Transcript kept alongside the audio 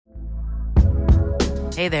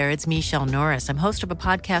Hey there, it's Michelle Norris. I'm host of a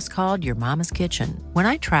podcast called Your Mama's Kitchen. When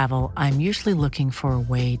I travel, I'm usually looking for a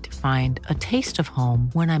way to find a taste of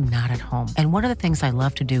home when I'm not at home. And one of the things I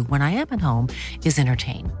love to do when I am at home is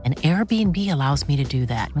entertain. And Airbnb allows me to do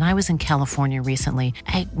that. When I was in California recently,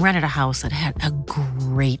 I rented a house that had a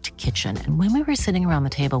great kitchen. And when we were sitting around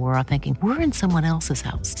the table, we were all thinking, we're in someone else's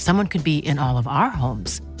house. Someone could be in all of our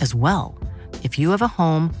homes as well. If you have a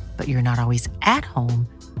home, but you're not always at home,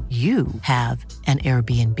 you have an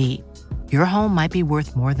Airbnb. Your home might be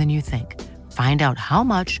worth more than you think. Find out how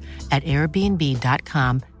much at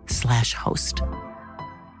airbnb.com/host.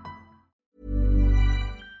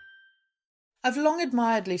 I've long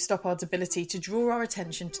admired Lou Stoppard's ability to draw our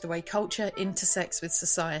attention to the way culture intersects with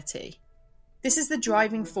society. This is the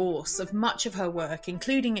driving force of much of her work,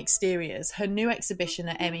 including Exteriors, her new exhibition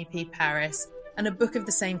at MEP Paris, and a book of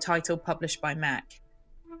the same title published by Mac.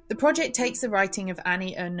 The project takes the writing of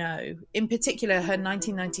Annie Ernaux, in particular her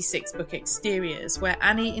 1996 book Exteriors, where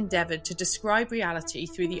Annie endeavoured to describe reality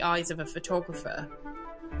through the eyes of a photographer.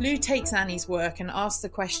 Lou takes Annie's work and asks the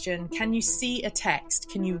question, can you see a text,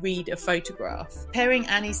 can you read a photograph? Pairing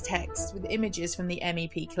Annie's text with images from the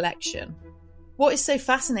MEP collection. What is so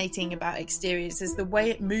fascinating about Exteriors is the way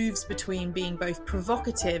it moves between being both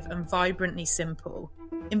provocative and vibrantly simple,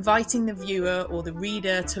 inviting the viewer or the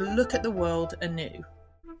reader to look at the world anew.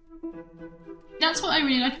 That's what I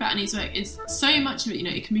really like about Annie's work, is so much of it,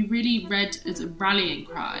 it can be really read as a rallying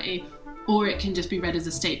cry, or it can just be read as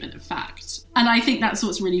a statement of fact. And I think that's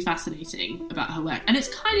what's really fascinating about her work. And it's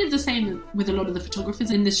kind of the same with a lot of the photographers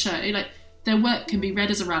in this show. Like, their work can be read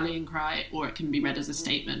as a rallying cry, or it can be read as a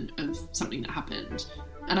statement of something that happened.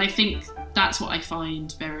 And I think that's what I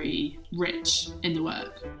find very rich in the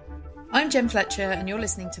work. I'm Jen Fletcher, and you're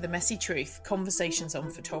listening to The Messy Truth, Conversations on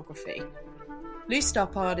Photography. Lou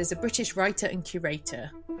Stoppard is a British writer and curator.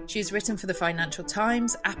 She has written for the Financial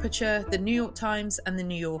Times, Aperture, the New York Times and the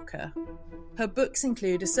New Yorker. Her books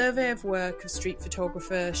include a survey of work of street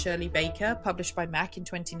photographer Shirley Baker, published by Mac in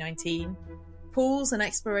 2019, Pools, an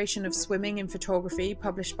exploration of swimming in photography,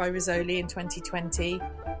 published by Rizzoli in 2020,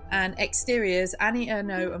 and Exteriors, Annie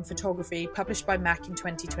Ernaux and Photography, published by Mac in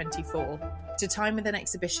 2024, to time with an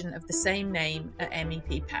exhibition of the same name at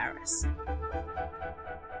MEP Paris.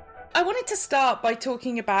 I wanted to start by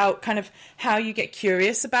talking about kind of how you get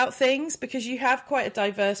curious about things, because you have quite a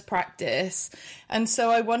diverse practice. And so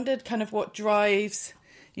I wondered kind of what drives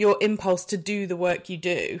your impulse to do the work you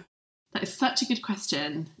do. That is such a good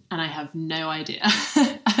question, and I have no idea.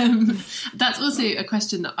 That's also a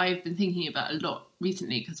question that I've been thinking about a lot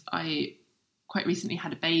recently, because I quite recently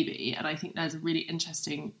had a baby, and I think there's a really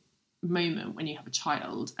interesting moment when you have a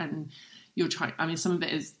child and you're trying, some of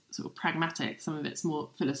it is sort of pragmatic, some of it's more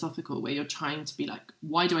philosophical, where you're trying to be like,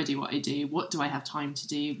 why do I do what I do? What do I have time to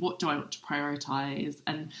do? What do I want to prioritise?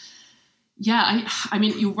 And yeah, I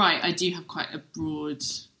mean, you're right, I do have quite a broad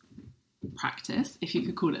practice, if you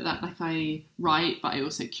could call it that. Like, I write, but I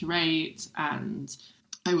also curate, and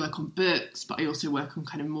I work on books, but I also work on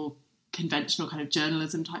kind of more conventional kind of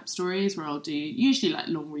journalism type stories, where I'll do usually like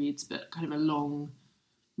long reads, but kind of a long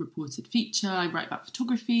reported feature. I write about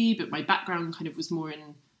photography, but my background kind of was more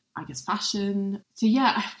in, I guess, fashion. So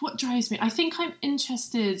yeah, what drives me? I think I'm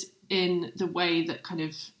interested in the way that kind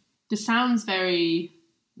of, this sounds very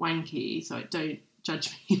wanky, so don't judge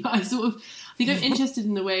me, but I think I'm interested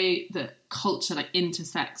in the way that culture like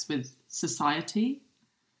intersects with society.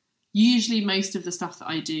 Usually most of the stuff that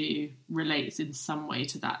I do relates in some way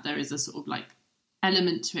to that. There is a sort of like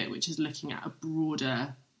element to it which is looking at a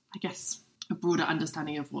broader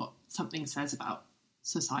understanding of what something says about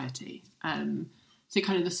society. So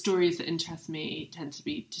kind of the stories that interest me tend to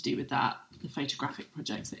be to do with that. The photographic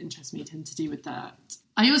projects that interest me tend to do with that.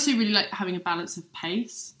 I also really like having a balance of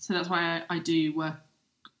pace. So that's why I do work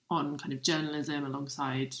on kind of journalism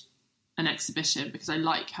alongside an exhibition, because I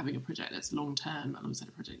like having a project that's long-term alongside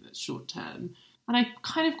a project that's short-term. And I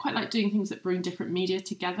kind of quite like doing things that bring different media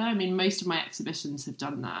together. I mean, most of my exhibitions have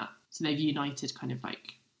done that. So they've united kind of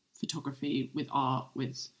like photography with art,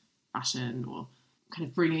 with fashion, or kind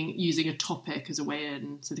of using a topic as a way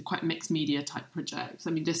in. So they're quite mixed media type projects.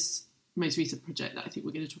 I mean, this most recent project that I think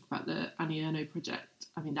we're going to talk about, the Annie Ernaux project,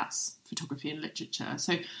 I mean, that's photography and literature.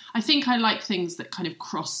 So I think I like things that kind of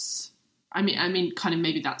cross. I mean, kind of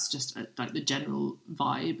maybe that's just like the general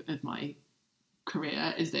vibe of my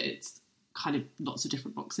career, is that it's kind of lots of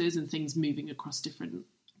different boxes and things moving across different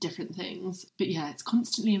things. But yeah, it's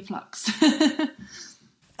constantly in flux.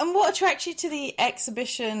 And what attracts you to the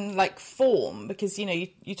exhibition, like, form? Because, you know,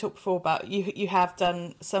 you talked before about you have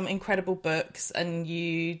done some incredible books and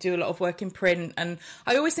you do a lot of work in print. And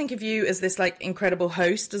I always think of you as this, like, incredible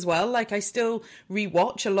host as well. Like, I still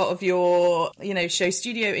rewatch a lot of your, you know, show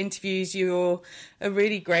studio interviews. You're a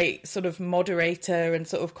really great sort of moderator and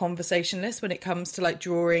sort of conversationalist when it comes to, like,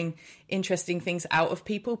 drawing interesting things out of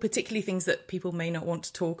people, particularly things that people may not want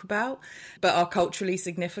to talk about but are culturally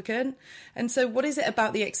significant. And so what is it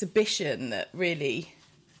about the exhibition that really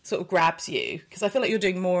sort of grabs you? Because I feel like you're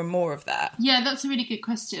doing more and more of that. Yeah, that's a really good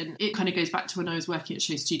question. It kind of goes back to when I was working at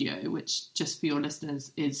Show Studio, which, just for your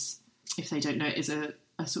listeners, is, if they don't know, is a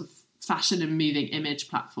sort of fashion and moving image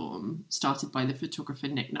platform started by the photographer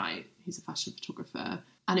Nick Knight, who's a fashion photographer.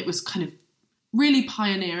 And it was kind of really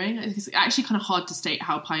pioneering. It's actually kind of hard to state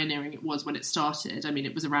how pioneering it was when it started. I mean,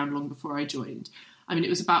 it was around long before I joined. I mean, it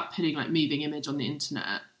was about putting, like, moving image on the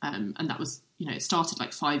internet. And that was, you know, it started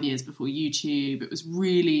like 5 years before YouTube. It was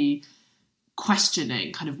really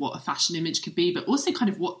questioning kind of what a fashion image could be, but also kind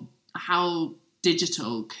of how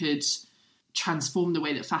digital could transform the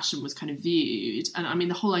way that fashion was kind of viewed. And I mean,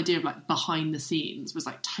 the whole idea of, like, behind the scenes was,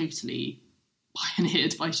 like, totally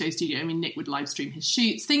pioneered by Show Studio. I mean, Nick would live stream his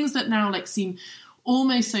shoots, things that now, like, seem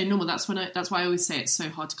almost so normal. That's why I always say it's so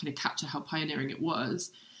hard to kind of capture how pioneering it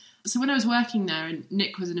was. So when I was working there, and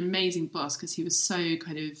Nick was an amazing boss because he was so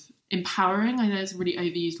kind of empowering. I know it's a really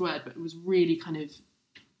overused word, but it was really kind of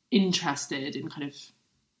interested in kind of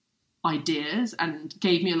ideas and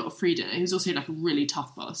gave me a lot of freedom. He was also, like, a really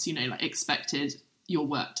tough boss, you know, like, expected your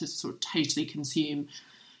work to sort of totally consume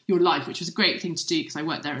your life, which was a great thing to do because I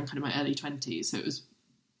worked there in kind of my early 20s, so it was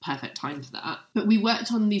perfect time for that. But we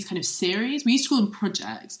worked on these kind of series. We used to call them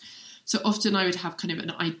projects. So often I would have kind of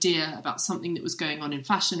an idea about something that was going on in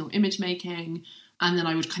fashion or image making, and then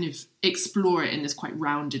I would kind of explore it in this quite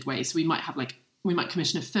rounded way. So we might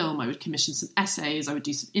commission a film, I would commission some essays, I would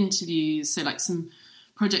do some interviews. So, like, some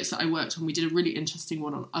projects that I worked on, we did a really interesting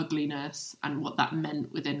one on ugliness and what that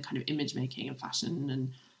meant within kind of image making and fashion.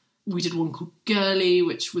 And we did one called Girly,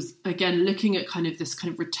 which was, again, looking at kind of this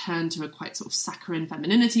kind of return to a quite sort of saccharine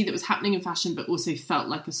femininity that was happening in fashion, but also felt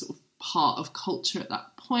like a sort of part of culture at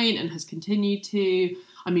that point and has continued to.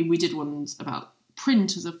 I mean, we did ones about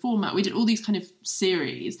print as a format. We did all these kind of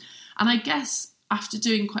series. And I guess after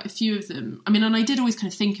doing quite a few of them, I mean, and I did always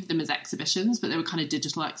kind of think of them as exhibitions, but they were kind of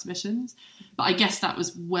digital exhibitions. But I guess that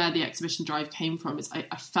was where the exhibition drive came from, is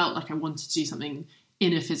I felt like I wanted to do something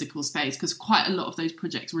in a physical space, because quite a lot of those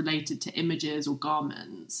projects related to images or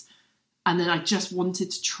garments. And then I just wanted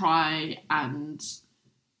to try a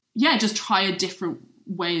different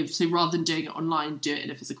way of, so rather than doing it online, do it in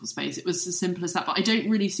a physical space. It was as simple as that. But I don't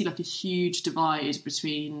really see, like, a huge divide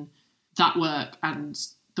between that work and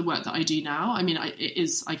the work that I do now. I mean, it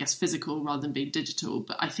is, I guess, physical rather than being digital,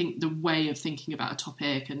 but I think the way of thinking about a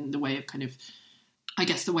topic and the way of kind of, I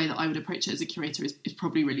guess, the way that I would approach it as a curator is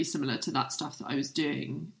probably really similar to that stuff that I was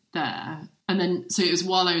doing there. And then, so it was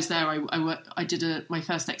while I was there, I did my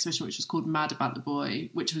first exhibition, which was called Mad About the Boy,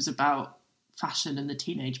 which was about fashion and the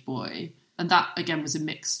teenage boy. And that, again, was a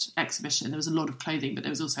mixed exhibition. There was a lot of clothing, but there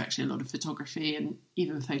was also actually a lot of photography and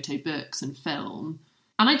even photo books and film.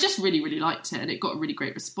 And I just really, really liked it. And it got a really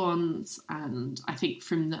great response. And I think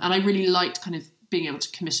and I really liked kind of being able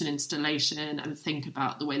to commission installation and think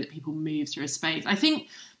about the way that people move through a space. I think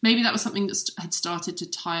maybe that was something that had started to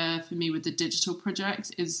tire for me with the digital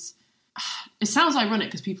project. It sounds ironic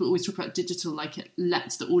because people always talk about digital like it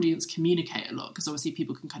lets the audience communicate a lot, because obviously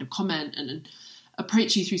people can kind of comment and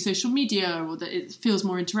approach you through social media, or that it feels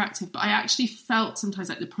more interactive. But I actually felt sometimes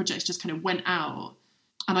like the projects just kind of went out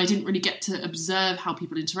and I didn't really get to observe how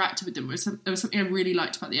people interacted with them. There was something I really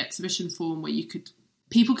liked about the exhibition form where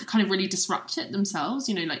people could kind of really disrupt it themselves.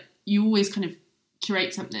 You know, like, you always kind of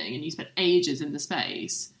curate something and you spend ages in the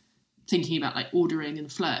space thinking about, like, ordering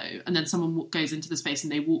and flow, and then someone goes into the space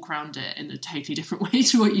and they walk around it in a totally different way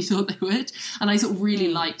to what you thought they would. And I sort of really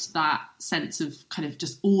liked that sense of kind of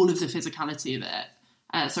just all of the physicality of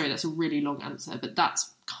it. Sorry, that's a really long answer, but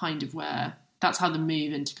that's kind of that's how the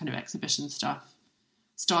move into kind of exhibition stuff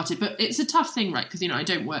started. But it's a tough thing, right? Because, you know, I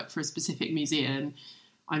don't work for a specific museum.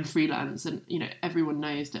 I'm freelance, and, you know, everyone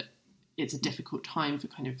knows that it's a difficult time for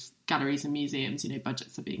kind of galleries and museums. You know,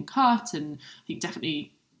 budgets are being cut, and I think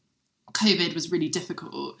definitely COVID was really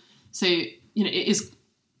difficult. So, you know, it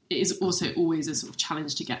is also always a sort of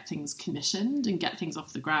challenge to get things commissioned and get things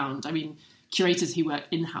off the ground. I mean, curators who work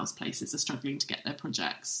in-house places are struggling to get their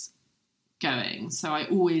projects going. So I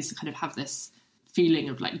always kind of have this feeling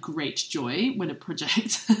of, like, great joy when a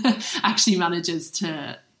project actually manages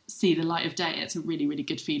to see the light of day. It's a really, really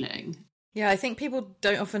good feeling. Yeah, I think people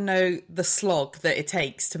don't often know the slog that it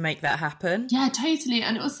takes to make that happen. Yeah, totally.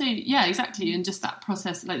 And also, yeah, exactly. And just that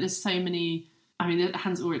process, like there's so many, I mean,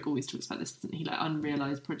 Hans Ulrich always talks about this, doesn't he? Like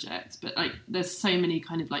unrealised projects. But like there's so many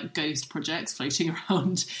kind of like ghost projects floating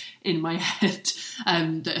around in my head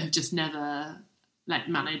that have just never like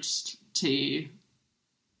managed to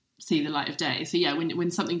see the light of day. So yeah,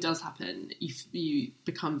 when something does happen, you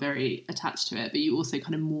become very attached to it, but you also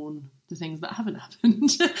kind of mourn the things that haven't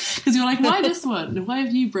happened because you're like, why this one? Why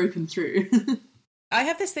have you broken through? I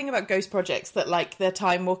have this thing about ghost projects that like their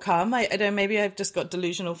time will come. I don't, maybe I've just got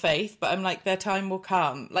delusional faith, but I'm like, their time will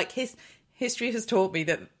come. Like history has taught me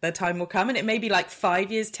that their time will come, and it may be like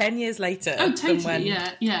 5 years, 10 years later. Oh, totally.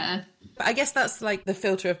 Yeah. But I guess that's like the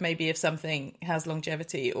filter of maybe if something has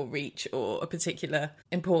longevity or reach or a particular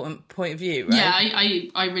important point of view, right? Yeah,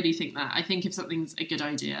 I really think that. I think if something's a good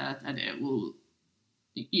idea, then it will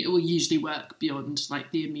usually work beyond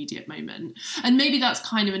like the immediate moment. And maybe that's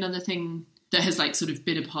kind of another thing that has like sort of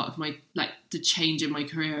been a part of my, like the change in my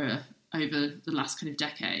career over the last kind of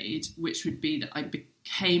decade, which would be that I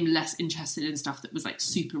became less interested in stuff that was like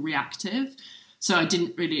super reactive. So I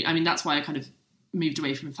didn't really, I mean, that's why I kind of moved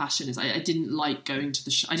away from fashion, is I didn't like going to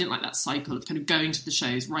the show. I didn't like that cycle of kind of going to the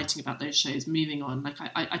shows, writing about those shows, moving on. Like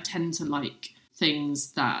I tend to like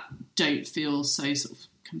things that don't feel so sort of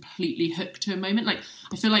completely hooked to a moment. Like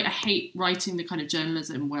I feel like I hate writing the kind of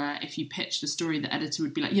journalism where if you pitched a story, the editor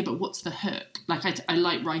would be like, yeah, but what's the hook? Like I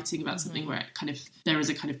like writing about something where it kind of, there is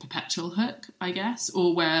a kind of perpetual hook, I guess,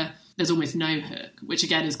 or where there's almost no hook, which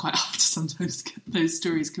again is quite hard to sometimes get those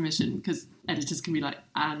stories commissioned because editors can be like,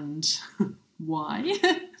 and why?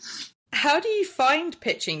 How do you find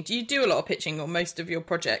pitching? Do you do a lot of pitching, or most of your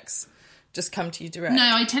projects just come to you direct? No,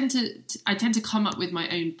 I tend to come up with my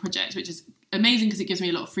own projects, which is amazing because it gives me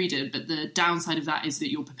a lot of freedom. But the downside of that is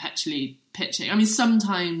that you're perpetually pitching. I mean,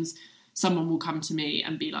 sometimes someone will come to me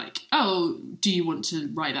and be like, oh, do you want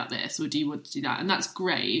to write about this, or do you want to do that? And that's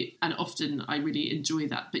great. And often I really enjoy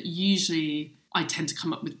that. But usually I tend to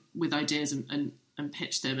come up with ideas and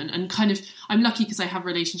pitch them. And kind of, I'm lucky because I have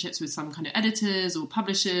relationships with some kind of editors or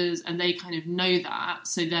publishers, and they kind of know that.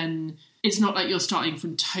 So then it's not like you're starting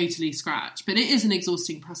from totally scratch, but it is an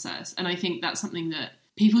exhausting process. And I think that's something that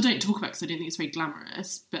people don't talk about because I don't think it's very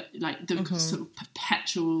glamorous, but like the sort of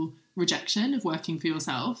perpetual rejection of working for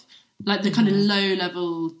yourself, like the kind of low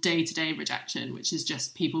level day-to-day rejection, which is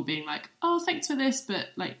just people being like, oh, thanks for this, but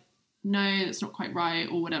like, no, that's not quite right,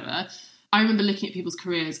 or whatever. I remember looking at people's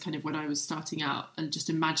careers kind of when I was starting out and just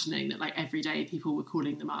imagining that like every day people were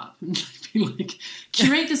calling them up and be like,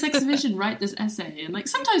 curate this exhibition, write this essay. And like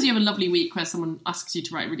sometimes you have a lovely week where someone asks you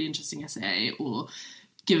to write a really interesting essay or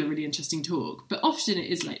give a really interesting talk. But often it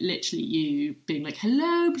is like literally you being like,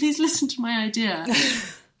 hello, please listen to my idea.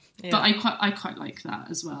 Yeah. But I quite like that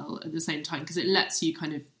as well at the same time because it lets you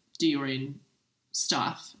kind of do your own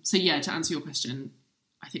stuff. So yeah, to answer your question,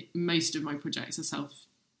 I think most of my projects are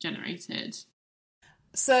self-generated.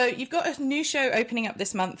 So you've got a new show opening up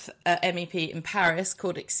this month at MEP in Paris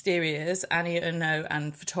called Exteriors, Annie Ernaux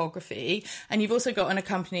and Photography. And you've also got an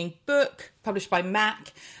accompanying book published by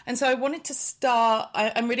Mac. And so I wanted to start,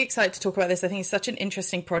 I'm really excited to talk about this. I think it's such an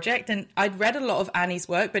interesting project. And I'd read a lot of Annie's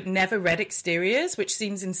work, but never read Exteriors, which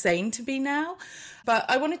seems insane to me now. But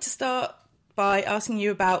I wanted to start by asking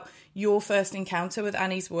you about your first encounter with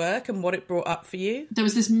Annie's work and what it brought up for you. There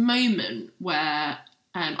was this moment where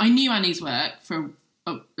I knew Annie's work from,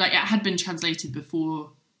 like it had been translated before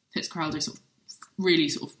Fitzcarraldo sort of really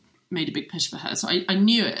sort of made a big push for her. So I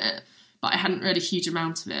knew it, but I hadn't read a huge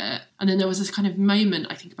amount of it. And then there was this kind of moment,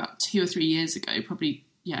 I think about 2 or 3 years ago, probably,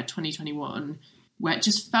 2021, where it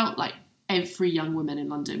just felt like every young woman in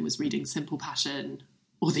London was reading Simple Passion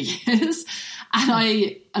all the years. And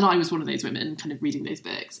I was one of those women kind of reading those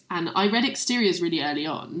books. And I read Exteriors really early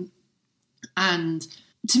on. And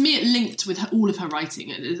to me, it linked with all of her writing.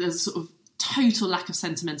 There's a sort of total lack of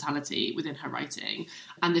sentimentality within her writing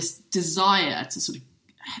and this desire to sort of,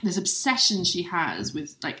 this obsession she has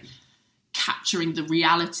with like capturing the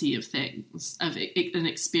reality of things, of an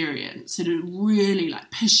experience, sort of really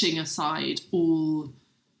like pushing aside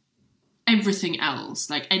everything else,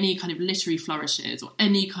 like any kind of literary flourishes or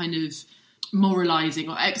any kind of moralizing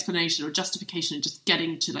or explanation or justification, and just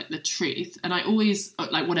getting to like the truth. And I always,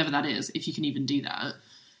 like whatever that is, if you can even do that.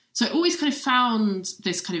 So I always kind of found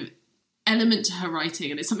this kind of element to her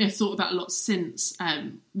writing, and it's something I've thought about a lot since,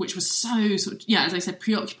 which was so sort of, as I said,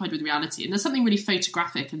 preoccupied with reality. And there's something really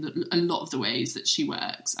photographic in a lot of the ways that she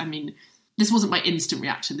works. I mean, this wasn't my instant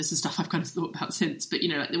reaction. This is stuff I've kind of thought about since, but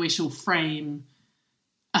like the way she'll frame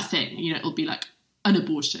a thing, it'll be like an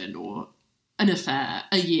abortion or an affair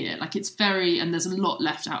a year. Like it's very, and there's a lot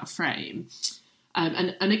left out of frame.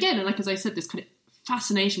 And again, and like, as I said, this kind of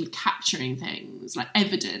fascination with capturing things like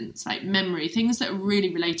evidence, like memory, things that are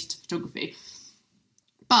really related to photography.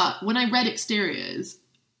 But when I read Exteriors,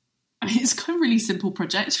 I mean, it's kind of a really simple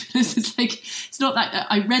project. It's like, it's not that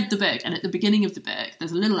I read the book, and at the beginning of the book,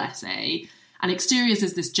 there's a little essay, and Exteriors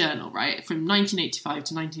is this journal, right, from 1985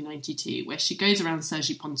 to 1992, where she goes around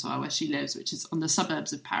Cergy-Pontoise, where she lives, which is on the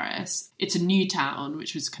suburbs of Paris. It's a new town,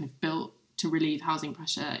 which was kind of built to relieve housing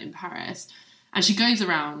pressure in Paris. And she goes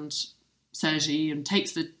around Cergy and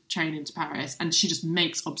takes the train into Paris, and she just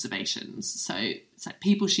makes observations. So it's like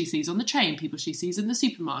people she sees on the train, people she sees in the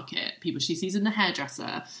supermarket, people she sees in the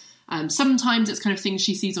hairdresser. Sometimes it's kind of things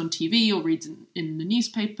she sees on TV or reads in the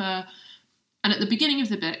newspaper. And at the beginning of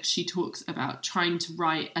the book, she talks about trying to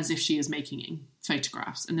write as if she is making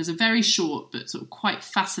photographs. And there's a very short but sort of quite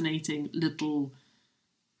fascinating little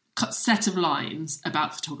set of lines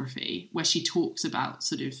about photography where she talks about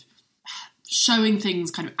sort of showing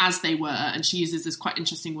things kind of as they were. And she uses this quite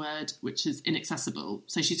interesting word, which is inaccessible.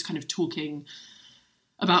 So she's kind of talking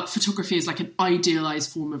about photography as like an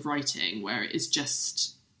idealized form of writing, where it is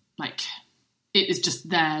just like, it is just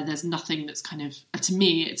there. There's nothing that's kind of, to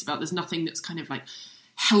me, it's about, there's nothing that's kind of like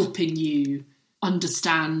helping you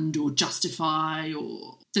understand or justify,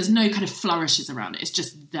 or there's no kind of flourishes around it. It's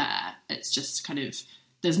just there. It's just kind of,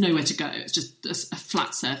 there's nowhere to go. It's just a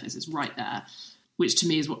flat surface. It's right there, which to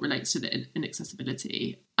me is what relates to the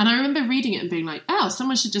inaccessibility. And I remember reading it and being like, oh,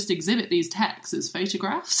 someone should just exhibit these texts as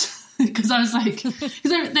photographs. Because I was like, because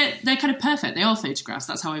they're kind of perfect. They are photographs.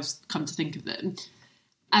 That's how I've come to think of them.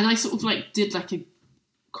 And I sort of like did like a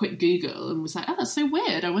quick Google and was like, oh, that's so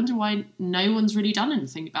weird. I wonder why no one's really done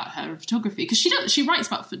anything about her photography. Because she writes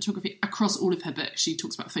about photography across all of her books. She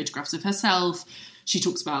talks about photographs of herself. She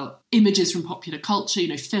talks about images from popular culture, you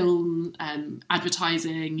know, film,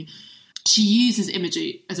 advertising. She uses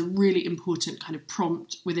imagery as a really important kind of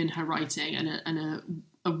prompt within her writing and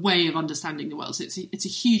a way of understanding the world. So it's a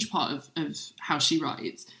huge part of how she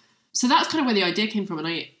writes. So that's kind of where the idea came from.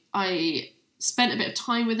 And I spent a bit of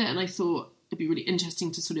time with it, and I thought it'd be really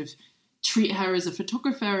interesting to sort of treat her as a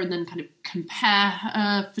photographer and then kind of compare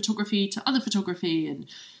her photography to other photography and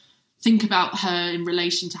think about her in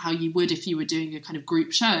relation to how you would if you were doing a kind of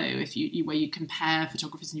group show, if you where you compare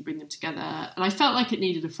photographers and you bring them together. And I felt like it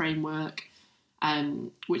needed a framework,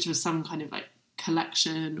 which was some kind of like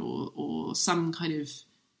collection or some kind of,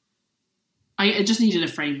 it just needed a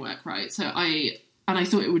framework, right? So I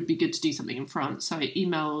thought it would be good to do something in France. So I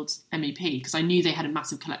emailed MEP because I knew they had a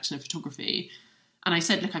massive collection of photography. And I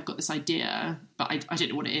said, look, I've got this idea, but I don't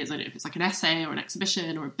know what it is. I don't know if it's like an essay or an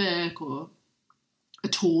exhibition or a book or a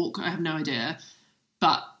talk. I have no idea.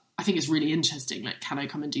 But I think it's really interesting. Like, can I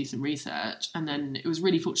come and do some research? And then it was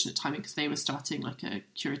really fortunate timing because they were starting like a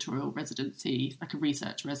curatorial residency, like a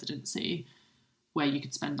research residency, where you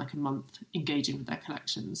could spend like a month engaging with their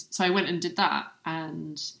collections. So I went and did that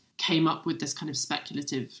and came up with this kind of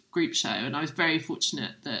speculative group show. And I was very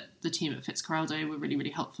fortunate that the team at Fitzcarraldo were really,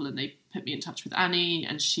 really helpful, and they put me in touch with Annie,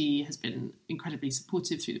 and she has been incredibly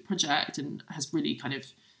supportive through the project and has really kind of,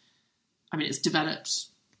 I mean, it's developed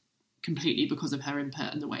completely because of her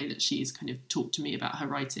input and the way that she's kind of talked to me about her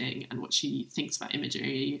writing and what she thinks about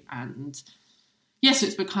imagery. And yes, so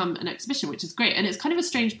it's become an exhibition, which is great. And it's kind of a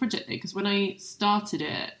strange project though, because when I started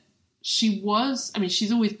it, she's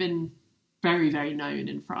always been very, very known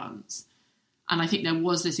in France. And I think there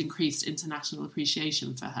was this increased international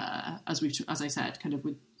appreciation for her, as I said, kind of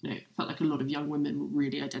with, felt like a lot of young women were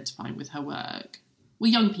really identifying with her work. Well,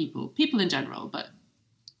 young people in general, but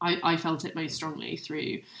I felt it most strongly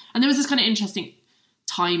through. And there was this kind of interesting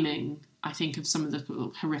timing, I think, of some of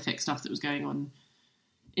the horrific stuff that was going on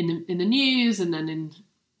in the news, and then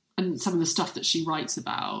and some of the stuff that she writes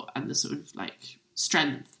about, and the sort of like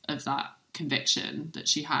strength of that conviction that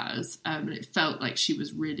she has. And it felt like she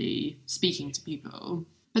was really speaking to people.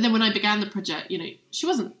 But then when I began the project, she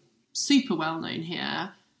wasn't super well known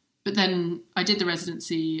here. But then I did the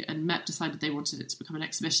residency, and MEP decided they wanted it to become an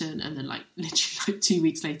exhibition. And then literally 2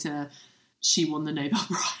 weeks later, she won the Nobel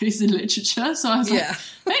Prize in Literature. So I was like,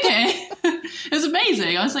 okay. It was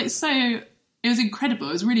amazing. I was like, it was incredible.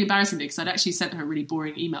 It was really embarrassing because I'd actually sent her a really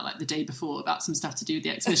boring email the day before about some stuff to do with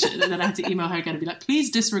the exhibition. And then I had to email her again and be like,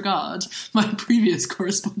 please disregard my previous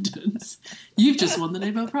correspondence. You've just won the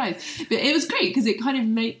Nobel Prize. But it was great because it kind of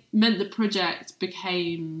meant the project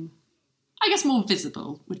became, I guess, more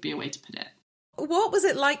visible would be a way to put it. What was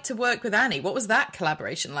it like to work with Annie? What was that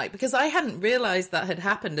collaboration like? Because I hadn't realised that had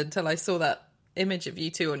happened until I saw that image of you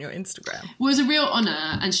two on your Instagram. Well, it was a real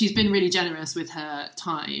honour, and she's been really generous with her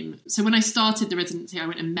time. So when I started the residency, I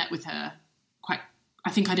went and met with her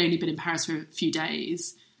I think I'd only been in Paris for a few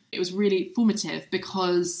days. It was really formative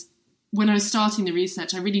because when I was starting the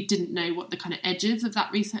research, I really didn't know what the kind of edges of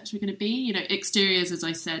that research were going to be. You know, Exteriors, as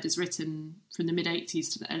I said, is written from the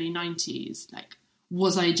mid-80s to the early 90s. Like,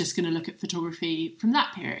 was I just going to look at photography from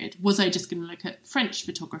that period? Was I just going to look at French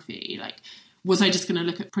photography? Like, was I just going to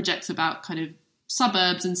look at projects about kind of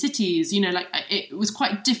suburbs and cities? You know, like, it was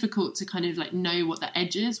quite difficult to kind of like know what the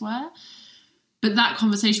edges were. But that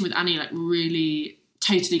conversation with Annie like really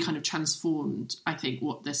totally kind of transformed, I think,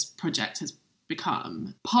 what this project has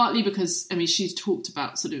become. Partly because, I mean, she's talked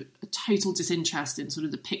about sort of a total disinterest in sort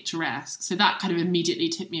of the picturesque. So that kind of immediately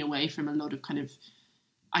took me away from a lot of kind of,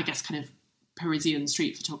 I guess, kind of Parisian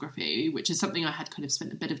street photography, which is something I had kind of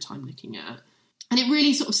spent a bit of time looking at. And it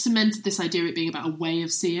really sort of cemented this idea of it being about a way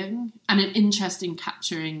of seeing and an interest in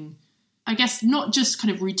capturing, I guess, not just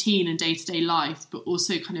kind of routine and day-to-day life, but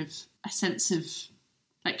also kind of a sense of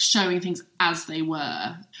like showing things as they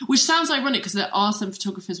were, which sounds ironic because there are some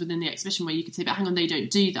photographers within the exhibition where you could say, but hang on, they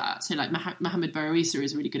don't do that. So like Mohamed Bouazizi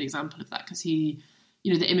is a really good example of that, because he,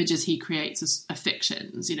 you know, the images he creates are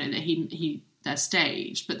fictions, you know, that they're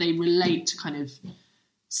staged, but they relate to kind of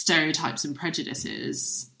stereotypes and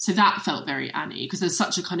prejudices. So that felt very Annie, because there's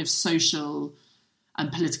such a kind of social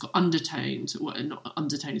and political undertone to what, not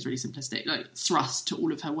undertone is really simplistic, like thrust to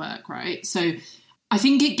all of her work, right? So I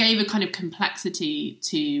think it gave a kind of complexity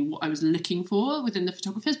to what I was looking for within the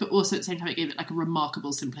photographers, but also at the same time it gave it like a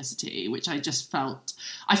remarkable simplicity, which I felt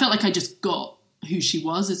like I just got who she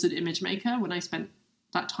was as an image maker when I spent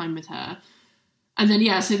that time with her. And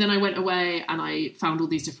then, so then I went away and I found all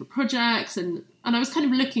these different projects and I was kind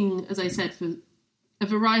of looking, as I said, for a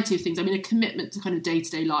variety of things. I mean, a commitment to kind of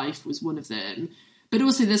day-to-day life was one of them, but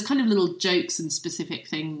also there's kind of little jokes and specific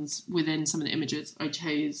things within some of the images I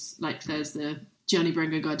chose. Like there's the Gianni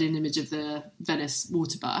Berengo Gardin image of the Venice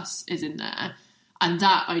water bus is in there. And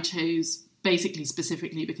that I chose basically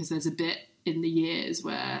specifically because there's a bit in the years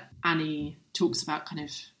where Annie talks about kind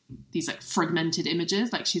of these like fragmented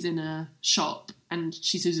images, like she's in a shop and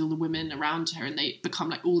she sees all the women around her and they become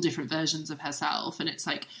like all different versions of herself. And it's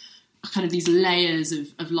like kind of these layers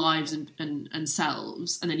of lives and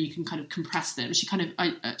selves. And then you can kind of compress them. She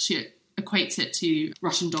equates it to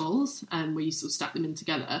Russian dolls, where you sort of stack them in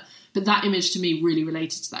together. But that image to me really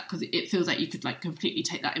related to that, because it feels like you could like completely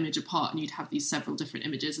take that image apart and you'd have these several different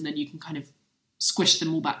images and then you can kind of squish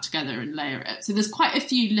them all back together and layer it. So there's quite a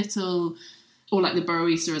few little, or like the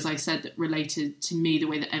Bouazizi, as I said, that related to me, the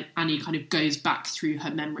way that Annie kind of goes back through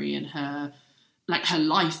her memory and her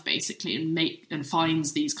life basically and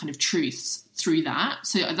finds these kind of truths through that.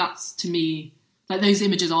 So that's, to me, like those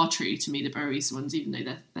images are true to me, the Bouazizi ones, even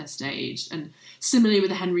though they're staged. And similarly with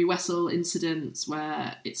the Henry Wessel incidents,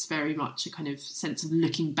 where it's very much a kind of sense of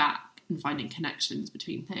looking back and finding connections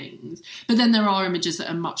between things. But then there are images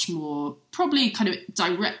that are much more probably kind of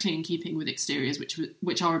directly in keeping with Exteriors,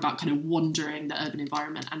 which are about kind of wandering the urban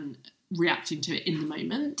environment and reacting to it in the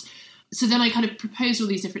moment. So then I kind of proposed all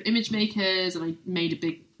these different image makers and I made a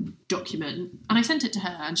big document and I sent it to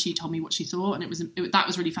her and she told me what she thought, and that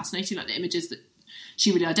was really fascinating, like the images that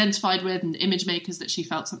she really identified with and the image makers that she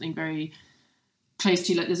felt something very close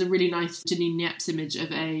to. Like there's a really nice Janine Niepce image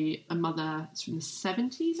of a mother. It's from the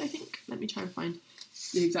 70s, I think. Let me try and find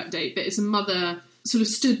the exact date. But it's a mother sort of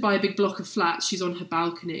stood by a big block of flats. She's on her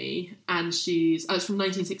balcony and it's from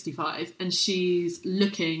 1965. And she's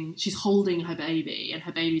holding her baby and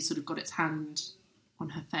her baby's sort of got its hand on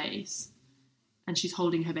her face. And she's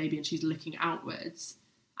holding her baby and she's looking outwards.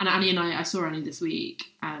 And Annie and I saw Annie this week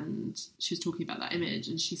and she was talking about that image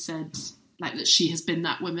and she said like that she has been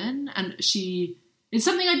that woman, and it's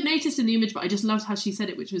something I'd noticed in the image, but I just loved how she said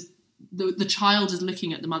it, which was the child is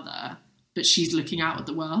looking at the mother, but she's looking out at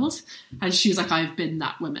the world. And she was like, I've been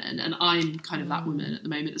that woman and I'm kind of that woman at the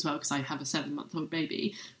moment as well, because I have a 7-month-old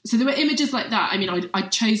baby. So there were images like that. I mean,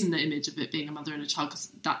 I'd chosen the image of it being a mother and a child because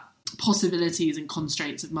that possibilities and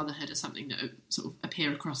constraints of motherhood are something that sort of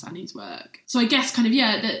appear across Annie's work. So I guess kind of,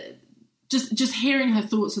 just hearing her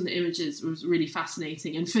thoughts on the images was really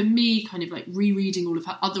fascinating. And for me, kind of like rereading all of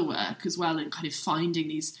her other work as well and kind of finding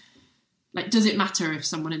these, like, does it matter if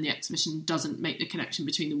someone in the exhibition doesn't make the connection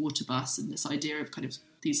between the water bus and this idea of kind of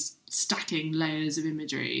these stacking layers of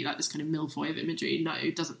imagery, like this kind of milfoil of imagery? No,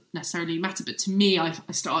 it doesn't necessarily matter. But to me, I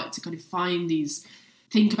started to kind of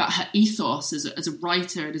think about her ethos as a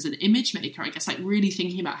writer and as an image maker, I guess, like really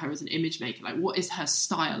thinking about her as an image maker, like what is her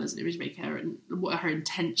style as an image maker and what are her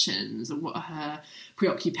intentions and what are her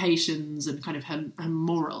preoccupations and kind of her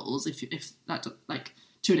morals, if that, like,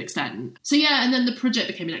 to an extent. So yeah, and then the project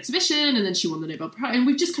became an exhibition and then she won the Nobel Prize and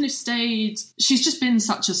we've just kind of stayed. She's just been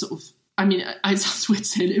such a sort of, I mean, it sounds weird to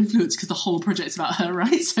say an influence because the whole project's about her,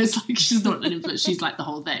 right? So it's like she's not an influence, she's like the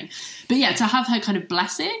whole thing. But yeah, to have her kind of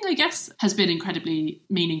blessing, I guess, has been incredibly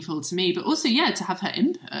meaningful to me. But also, yeah, to have her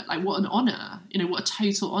input, like what an honour, what a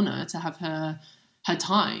total honour to have her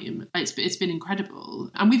time. It's been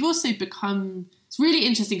incredible. And we've also become, it's really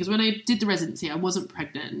interesting because when I did the residency, I wasn't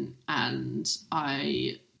pregnant and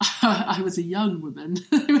I was a young woman.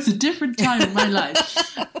 It was a different time in my life.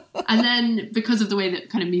 And then because of the way that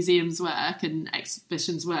kind of museums work and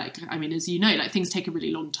exhibitions work, I mean, as you know, like things take a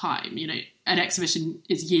really long time. An exhibition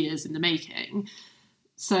is years in the making.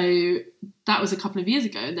 So that was a couple of years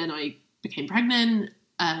ago. And then I became pregnant.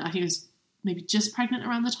 I think I was maybe just pregnant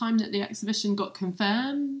around the time that the exhibition got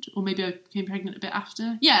confirmed, or maybe I became pregnant a bit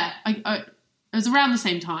after. Yeah, I was around the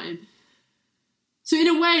same time. So in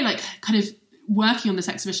a way, like kind of working on this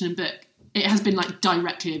exhibition and book, it has been like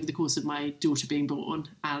directly over the course of my daughter being born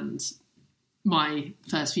and my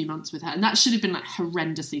first few months with her. And that should have been like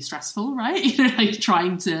horrendously stressful, right? Like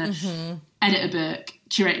trying to edit a book,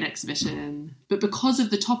 curate an exhibition. But because of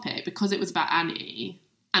the topic, because it was about Annie,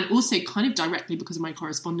 and also kind of directly because of my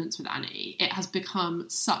correspondence with Annie, it has become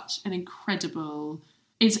such an incredible...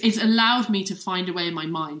 It's allowed me to find a way in my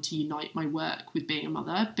mind to unite my work with being a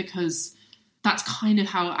mother, because that's kind of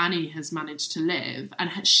how Annie has managed to live.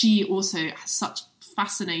 And she also has such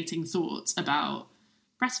fascinating thoughts about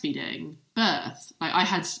breastfeeding, birth. Like I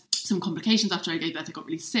had some complications after I gave birth. I got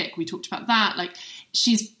really sick. We talked about that. Like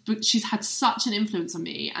she's had such an influence on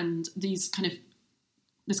me, and this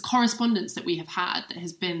correspondence that we have had that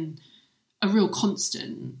has been a real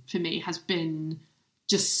constant for me has been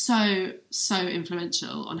just so, so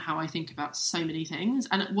influential on how I think about so many things.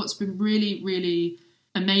 And what's been really, really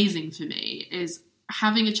amazing for me is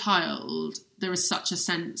having a child. There is such a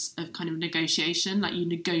sense of kind of negotiation. Like you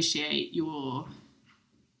negotiate your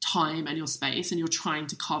time and your space, and you're trying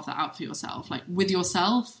to carve that out for yourself, like with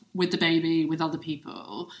yourself, with the baby, with other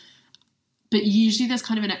people. But usually there's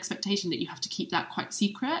kind of an expectation that you have to keep that quite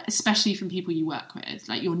secret, especially from people you work with.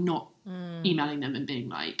 Like you're not emailing them and being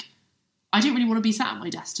like, I don't really want to be sat at my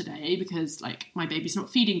desk today because like my baby's not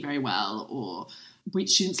feeding very well, or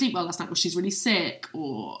she didn't sleep well last night, or she's really sick,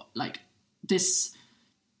 or like this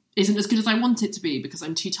isn't as good as I want it to be because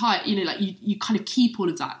I'm too tired. Like you kind of keep all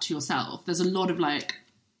of that to yourself. There's a lot of like,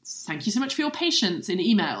 thank you so much for your patience in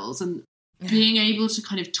emails, and being able to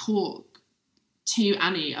kind of talk to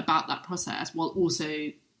Annie about that process while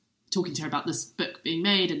also talking to her about this book being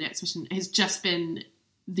made and the exhibition has just been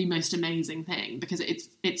the most amazing thing, because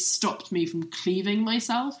it's stopped me from cleaving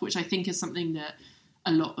myself, which I think is something that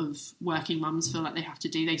a lot of working mums feel like they have to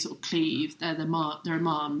do. They sort of cleave. They're a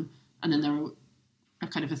mum, and then they're a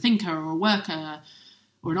kind of a thinker or a worker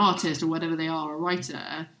or an artist or whatever they are, a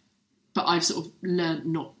writer. But I've sort of learned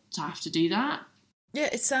not to have to do that. Yeah,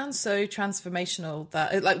 it sounds so transformational,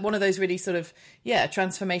 that like one of those really sort of,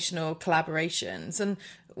 transformational collaborations. And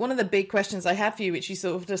one of the big questions I had for you, which you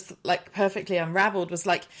sort of just like perfectly unraveled, was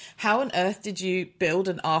like, how on earth did you build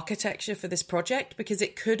an architecture for this project? Because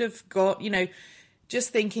it could have got,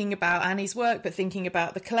 just thinking about Annie's work, but thinking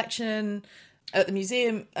about the collection at the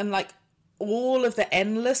museum and like all of the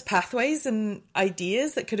endless pathways and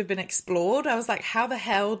ideas that could have been explored. I was like, how the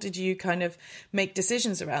hell did you kind of make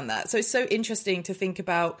decisions around that? So it's so interesting to think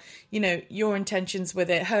about, your intentions with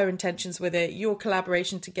it, her intentions with it, your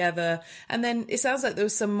collaboration together. And then it sounds like there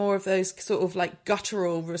was some more of those sort of like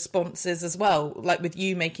guttural responses as well, like with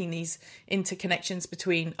you making these interconnections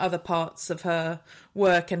between other parts of her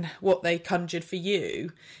work and what they conjured for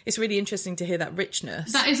you. It's really interesting to hear that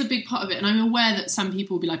richness. That is a big part of it. And I'm aware that some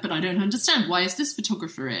people will be like, but I don't understand, why is this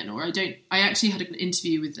photographer in? Or I actually had an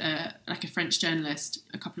interview with like a French journalist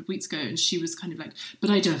a couple of weeks ago, and she was kind of like, but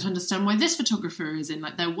I don't understand why this photographer is in,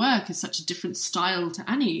 like their work is such a different style to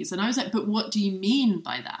Annie's. And I was like, but what do you mean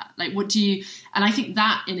by that? Like, what do you... And I think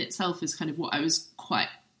that in itself is kind of what I was quite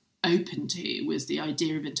open to, was the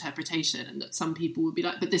idea of interpretation, and that some people would be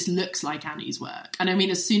like, but this looks like Annie's work. And I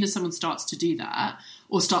mean, as soon as someone starts to do that,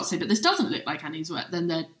 or starts to say, but this doesn't look like Annie's work, then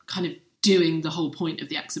they're kind of doing the whole point of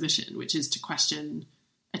the exhibition, which is to question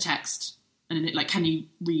a text. And like, can you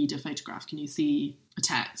read a photograph? Can you see a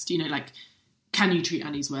text? Like, can you treat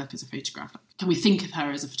Annie's work as a photograph? Like, can we think of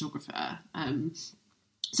her as a photographer?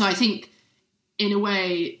 So I think in a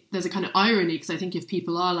way there's a kind of irony, because I think if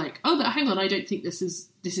people are like, oh, but hang on, I don't think this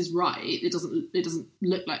is right, it doesn't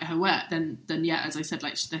look like her work, then yeah, as I said,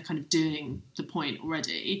 like they're kind of doing the point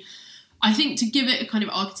already. I think to give it a kind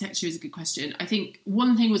of architecture is a good question. I think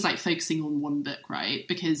one thing was like focusing on one book, right?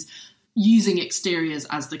 Because using exteriors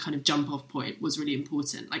as the kind of jump off point was really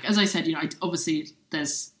important. Like, as I said, obviously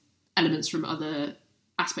there's elements from other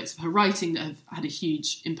aspects of her writing that have had a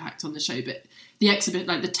huge impact on the show, but the exhibit,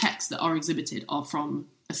 like the texts that are exhibited, are from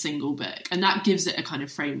a single book, and that gives it a kind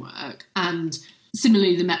of framework. And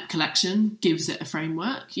similarly, the Met collection gives it a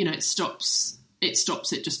framework. You know, it stops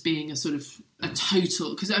it just being a sort of a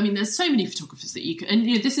total, because I mean, there's so many photographers that you could, and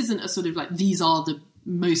you know, this isn't a sort of like, these are the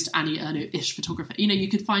most Annie Ernaux-ish photographer. You know, you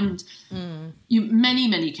could find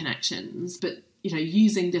many connections, but you know,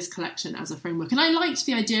 using this collection as a framework. And I liked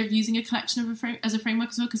the idea of using a collection as a framework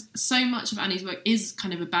as well, because so much of Annie's work is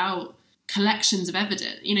kind of about collections of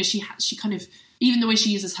evidence. You know, she kind of, even the way she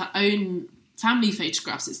uses her own family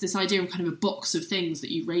photographs, it's this idea of kind of a box of things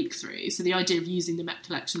that you rake through. So the idea of using the Met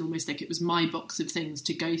collection almost like it was my box of things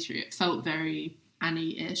to go through, it felt very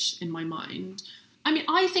Annie-ish in my mind. I mean,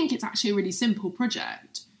 I think it's actually a really simple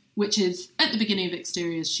project, which is, at the beginning of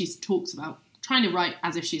Exteriors, she talks about trying to write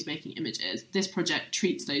as if she's making images. This project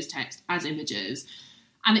treats those texts as images.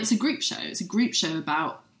 And it's a group show. It's a group show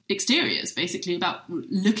about exteriors, basically about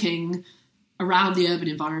looking around the urban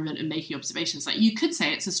environment and making observations. Like, you could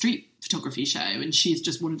say it's a street photography show and she's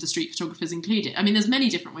just one of the street photographers included. I mean, there's many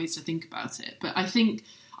different ways to think about it, but I think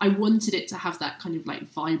I wanted it to have that kind of like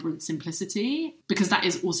vibrant simplicity, because that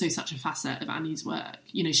is also such a facet of Annie's work.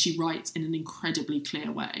 You know, she writes in an incredibly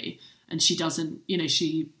clear way, and she doesn't, you know,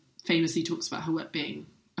 she famously talks about her work being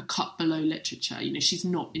a cut below literature. You know, she's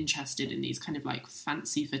not interested in these kind of like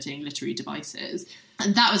fancy fitting literary devices.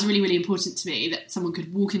 And that was really, really important to me, that someone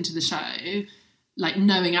could walk into the show like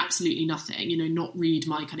knowing absolutely nothing, you know, not read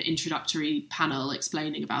my kind of introductory panel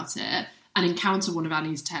explaining about it, and encounter one of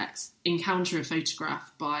Annie's texts, encounter a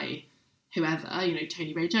photograph by whoever, you know,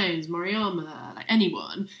 Tony Ray Jones, Moriyama, like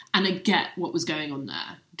anyone, and then get what was going on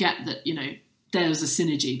there. Get that, you know, there was a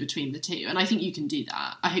synergy between the two. And I think you can do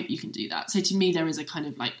that. I hope you can do that. So to me, there is a kind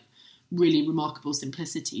of like really remarkable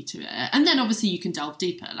simplicity to it. And then obviously you can delve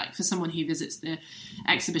deeper. Like, for someone who visits the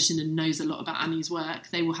exhibition and knows a lot about Annie's work,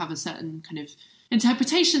 they will have a certain kind of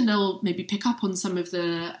interpretation. They'll maybe pick up on some of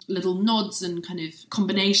the little nods and kind of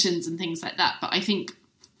combinations and things like that. But I think,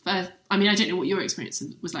 I mean, I don't know what your experience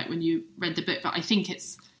was like when you read the book, but I think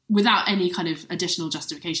it's, without any kind of additional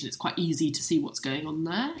justification, it's quite easy to see what's going on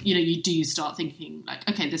there. You know, you do start thinking like,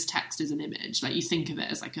 okay, this text is an image. Like, you think of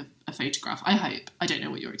it as like a photograph. I hope. I don't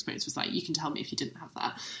know what your experience was like. You can tell me if you didn't have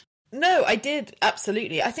that. No, I did.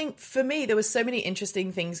 Absolutely. I think for me, there was so many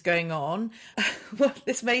interesting things going on. Well,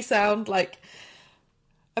 this may sound like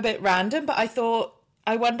a bit random, but I thought,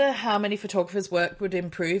 I wonder how many photographers' work would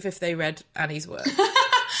improve if they read Annie's work.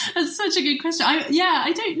 That's such a good question.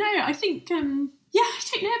 I don't know. I think... Yeah, I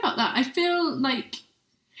don't know about that. I feel like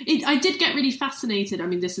I did get really fascinated. I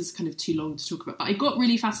mean, this is kind of too long to talk about, but I got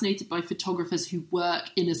really fascinated by photographers who work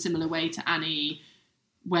in a similar way to Annie,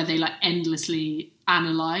 where they like endlessly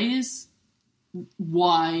analyse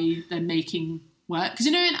why they're making work. Because,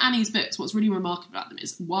 you know, in Annie's books, what's really remarkable about them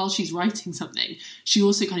is while she's writing something, she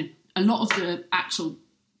also kind of, a lot of the actual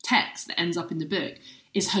text that ends up in the book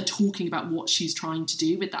is her talking about what she's trying to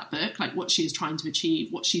do with that book, like what she is trying to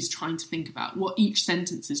achieve, what she's trying to think about, what each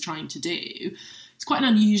sentence is trying to do. It's quite an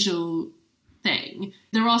unusual thing.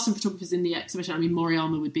 There are some photographers in the exhibition. I mean,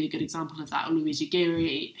 Moriyama would be a good example of that, or Luigi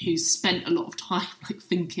Giri, who spent a lot of time like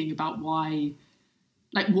thinking about why,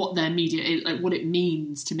 like what their media is, like what it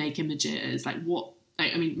means to make images, like what,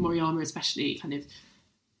 like, I mean, Moriyama especially kind of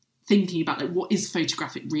thinking about like what is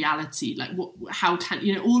photographic reality, like what, how can,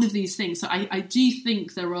 you know, all of these things. So I do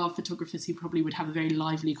think there are photographers who probably would have a very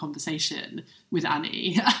lively conversation with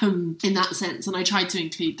Annie in that sense, and I tried to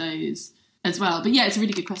include those as well. But yeah, it's a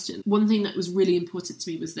really good question. One thing that was really important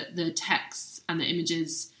to me was that the texts and the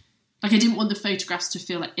images, like I didn't want the photographs to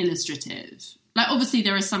feel like illustrative. Like, obviously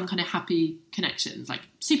there are some kind of happy connections, like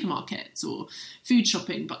supermarkets or food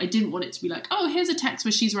shopping, but I didn't want it to be like, oh, here's a text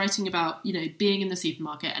where she's writing about, you know, being in the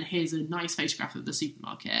supermarket, and here's a nice photograph of the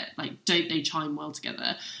supermarket. Like, don't they chime well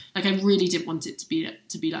together? Like, I really didn't want it to be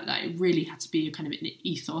like that. It really had to be a kind of an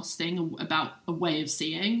ethos thing about a way of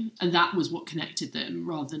seeing, and that was what connected them,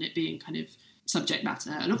 rather than it being kind of subject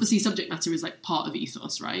matter. And obviously subject matter is like part of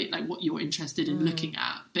ethos, right? Like what you're interested in looking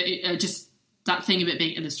at. But it just, that thing of it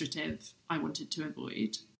being illustrative, I wanted to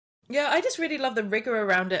avoid. Yeah, I just really love the rigour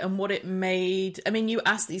around it and what it made. I mean, you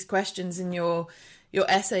asked these questions in your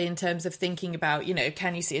essay in terms of thinking about, you know,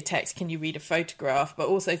 can you see a text, can you read a photograph, but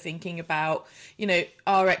also thinking about, you know,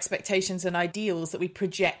 our expectations and ideals that we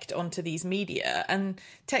project onto these media. And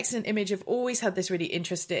text and image have always had this really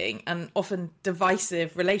interesting and often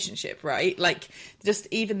divisive relationship, right? Like, just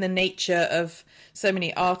even the nature of so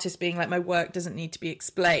many artists being like, my work doesn't need to be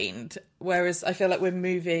explained. Whereas I feel like we're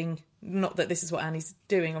moving, not that this is what Annie's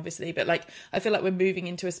doing, obviously, but like, I feel like we're moving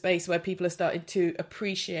into a space where people are starting to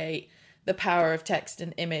appreciate the power of text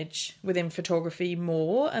and image within photography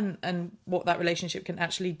more, and what that relationship can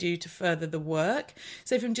actually do to further the work.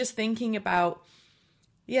 So from just thinking about,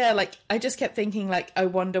 like, I just kept thinking, like, I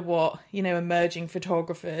wonder what, emerging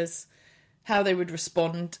photographers, how they would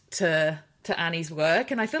respond to Annie's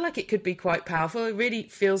work. And I feel like it could be quite powerful. It really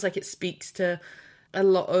feels like it speaks to a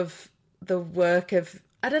lot of the work of,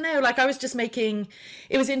 I don't know, like, I was just it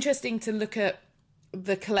was interesting to look at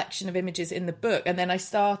the collection of images in the book, and then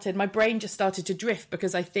my brain just started to drift,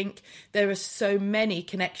 because I think there are so many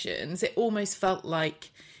connections. It almost felt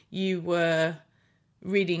like you were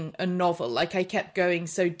reading a novel. Like, I kept going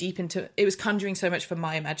so deep into it, was conjuring so much from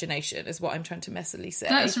my imagination, is what I'm trying to messily say.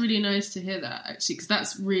 That's really nice to hear that, actually,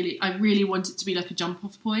 because I really want it to be like a jump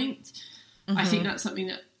off point. Mm-hmm. I think that's something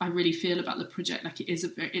that I really feel about the project. Like,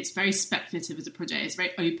 it's very speculative as a project. It's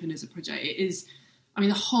very open as a project. It is, I mean,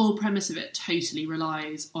 the whole premise of it totally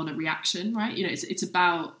relies on a reaction, right? It's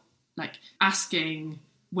about, like, asking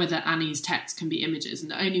whether Annie's text can be images, and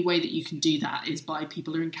the only way that you can do that is by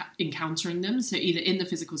people are encountering them, so either in the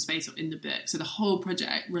physical space or in the book. So the whole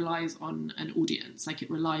project relies on an audience, like, it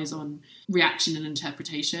relies on reaction and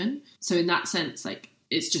interpretation. So in that sense, like,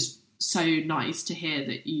 it's just so nice to hear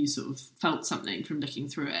that you sort of felt something from looking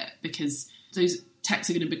through it, because those texts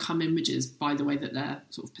are going to become images by the way that they're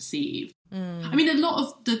sort of perceived. I mean, a lot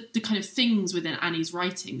of the kind of things within Annie's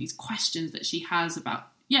writing, these questions that she has about,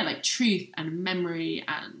 like, truth and memory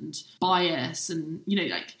and bias, and,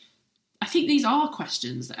 like, I think these are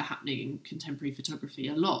questions that are happening in contemporary photography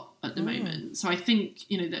a lot at the moment. So I think,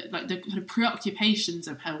 that, like, the kind of preoccupations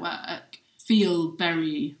of her work feel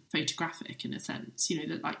very photographic in a sense,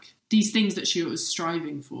 that, like, these things that she was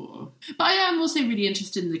striving for. But I am also really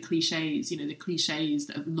interested in the cliches, the cliches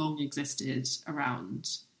that have long existed around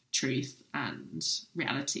truth and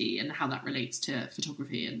reality, and how that relates to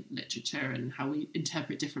photography and literature, and how we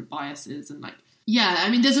interpret different biases. And, like, I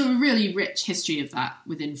mean, there's a really rich history of that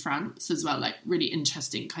within France as well, like, really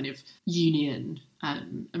interesting kind of union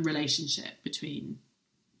and relationship between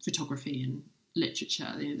photography and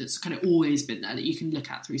literature, that's kind of always been there, that you can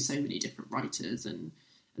look at through so many different writers and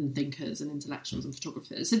thinkers and intellectuals and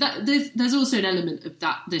photographers. So that there's also an element of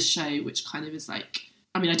this show which kind of is like,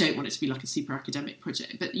 I mean, I don't want it to be like a super academic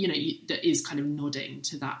project, but, that is kind of nodding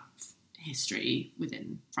to that history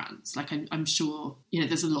within France. Like, I'm sure,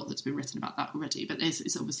 there's a lot that's been written about that already, but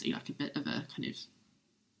it's obviously, like, a bit of a kind of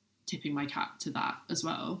tipping my cap to that as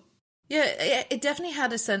well. Yeah, it definitely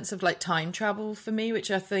had a sense of, like, time travel for me,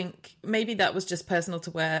 which I think maybe that was just personal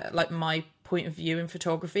to where, like, my point of view in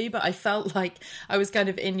photography, but I felt like I was kind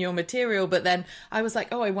of in your material, but then I was like,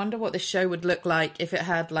 oh, I wonder what this show would look like if it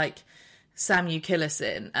had, like, Sam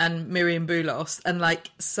Ukilisin and Miriam Boulos, and, like,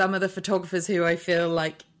 some of the photographers who I feel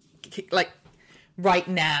like right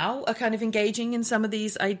now are kind of engaging in some of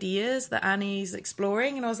these ideas that Annie's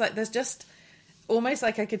exploring. And I was like, there's just almost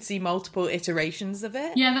like I could see multiple iterations of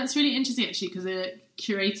it. Yeah, that's really interesting, actually, because a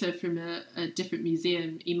curator from a different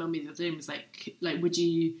museum emailed me the other day and was like, would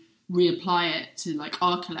you reapply it to, like,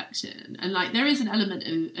 our collection? And, like, there is an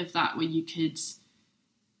element of that where you could,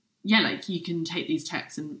 like, you can take these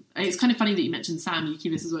texts, and it's kind of funny that you mentioned Sam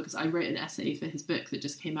Ukilisis as well, because I wrote an essay for his book that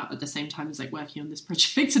just came out at the same time as, like, working on this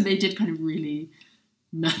project, and they did kind of really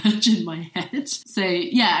merge in my head. So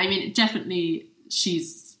yeah, I mean, definitely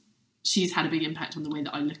she's had a big impact on the way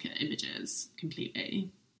that I look at images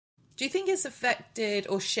completely. Do you think it's affected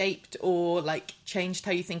or shaped or, like, changed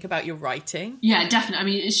how you think about your writing? Yeah, definitely. I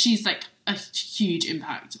mean, she's, like, a huge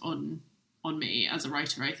impact on me as a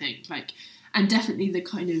writer, I think. Like, and definitely the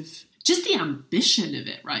kind of, just the ambition of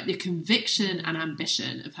it, right? The conviction and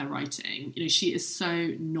ambition of her writing. She is so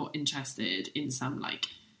not interested in some, like,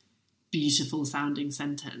 beautiful sounding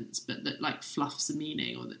sentence, but that, like, fluffs a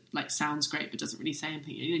meaning, or that, like, sounds great but doesn't really say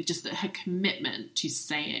anything. Just that her commitment to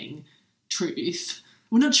saying truth,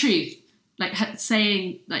 well, not truth, like, her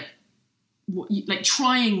saying, like, like,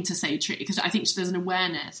 trying to say truth, because I think there's an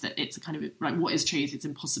awareness that it's a kind of, like, what is truth? It's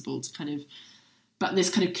impossible to kind of, but this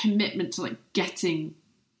kind of commitment to, like, getting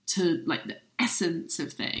to, like, the essence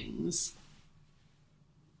of things.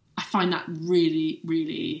 I find that really,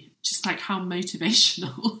 really just, like, how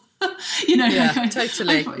motivational. Yeah, like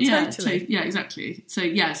totally. Totally. Yeah, exactly. So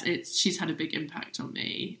yes, she's had a big impact on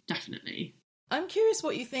me, definitely. I'm curious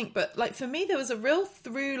what you think, but, like, for me, there was a real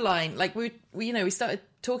through line. Like, we started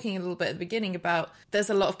talking a little bit at the beginning about there's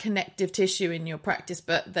a lot of connective tissue in your practice,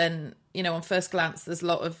 but then, on first glance, there's a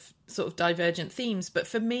lot of sort of divergent themes. But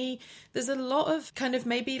for me, there's a lot of kind of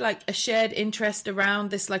maybe, like, a shared interest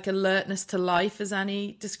around this, like, alertness to life, as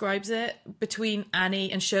Annie describes it, between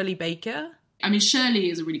Annie and Shirley Baker. I mean, Shirley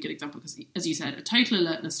is a really good example because, as you said, a total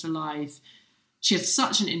alertness to life, she has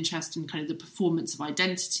such an interest in kind of the performance of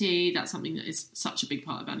identity. That's something that is such a big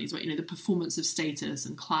part of Annie's work, the performance of status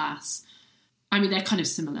and class. I mean, they're kind of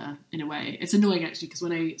similar in a way. It's annoying, actually, because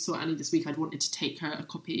when I saw Annie this week, I'd wanted to take her a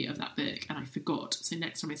copy of that book and I forgot. So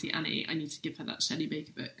next time I see Annie, I need to give her that Shelley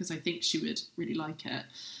Baker book because I think she would really like it.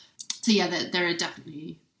 So yeah, there are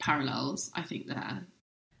definitely parallels, I think, there.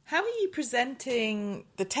 How are you presenting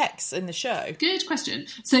the texts in the show? Good question.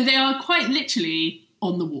 So they are quite literally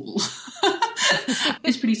on the wall.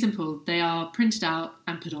 It's pretty simple. They are printed out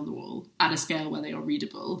and put on the wall at a scale where they are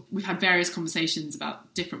readable. We've had various conversations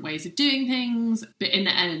about different ways of doing things, but in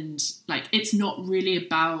the end, like, it's not really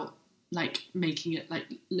about like making it like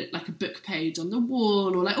look like a book page on the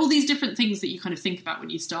wall or like all these different things that you kind of think about when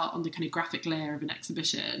you start on the kind of graphic layer of an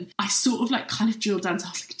exhibition. I sort of like kind of drilled down to, I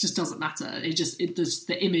was like, it just doesn't matter.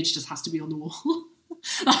 The image just has to be on the wall.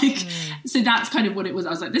 So that's kind of what it was. I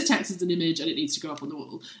was like, this text is an image and it needs to go up on the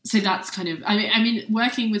wall. So that's kind of, I mean,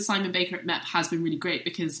 working with Simon Baker at MEP has been really great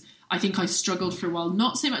because I think I struggled for a while,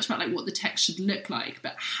 not so much about like what the text should look like,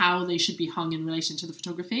 but how they should be hung in relation to the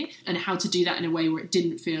photography and how to do that in a way where it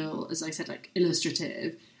didn't feel, as I said, like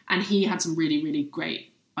illustrative. And he had some really, really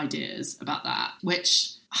great ideas about that,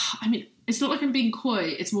 which, I mean, it's not like I'm being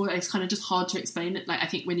coy. It's kind of just hard to explain it. Like, I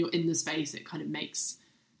think when you're in the space, it kind of makes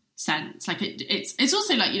sense. Like it's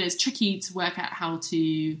also like, it's tricky to work out how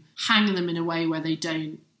to hang them in a way where they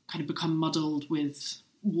don't kind of become muddled with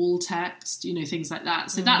wall text, things like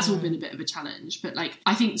that. So that's all been a bit of a challenge. But like,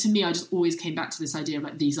 I think to me, I just always came back to this idea of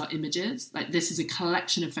like, these are images. Like, this is a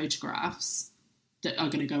collection of photographs that are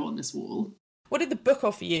going to go on this wall. What did the book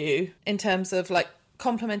offer you in terms of like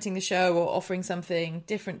complementing the show or offering something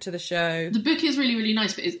different to the show? The book is really, really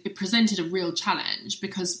nice, but it presented a real challenge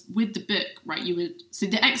because with the book, right, so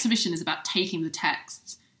the exhibition is about taking the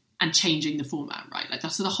texts and changing the format, right? Like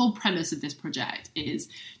so the whole premise of this project is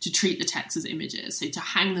to treat the texts as images, so to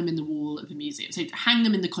hang them in the wall of the museum, so to hang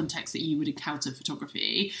them in the context that you would encounter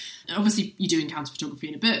photography. And obviously you do encounter photography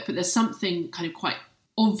in a book, but there's something kind of quite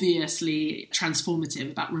obviously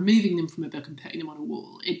transformative about removing them from a book and putting them on a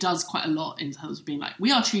wall. It does quite a lot in terms of being like,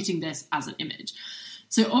 we are treating this as an image.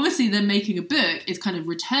 So obviously then making a book is kind of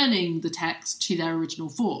returning the text to their original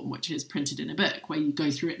form, which is printed in a book where you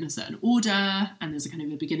go through it in a certain order and there's a kind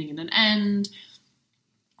of a beginning and an end.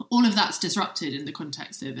 All of that's disrupted in the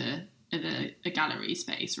context of a gallery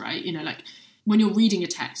space, right? Like when you're reading a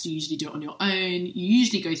text, you usually do it on your own. You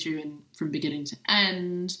usually go through from beginning to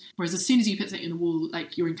end. Whereas as soon as you put something on the wall,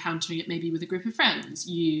 like you're encountering it maybe with a group of friends,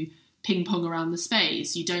 you ping pong around the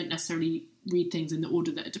space. You don't necessarily read things in the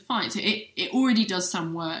order that are defined. So it already does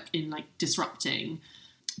some work in like disrupting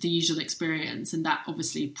the usual experience. And that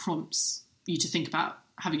obviously prompts you to think about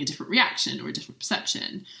having a different reaction or a different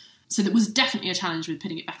perception. So there was definitely a challenge with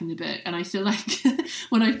putting it back in the book. And I feel like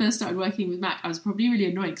when I first started working with Mac, I was probably really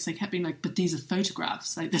annoyed because I kept being like, but these are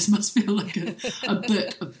photographs. Like this must feel like a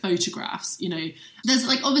book of photographs, There's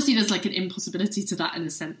like, obviously there's like an impossibility to that in a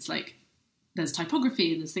sense, like there's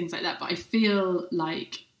typography and there's things like that. But I feel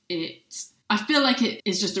like it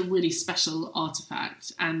is just a really special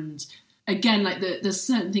artifact. And again, like there's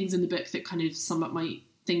certain things in the book that kind of sum up my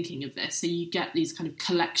thinking of this. So you get these kind of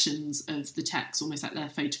collections of the text, almost like they're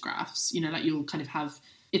photographs, like you'll kind of have,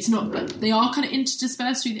 it's not, they are kind of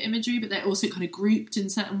interdispersed through the imagery, but they're also kind of grouped in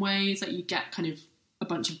certain ways. Like you get kind of a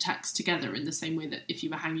bunch of text together in the same way that if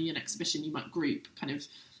you were hanging an exhibition, you might group kind of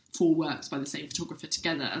 4 works by the same photographer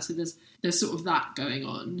together. So there's sort of that going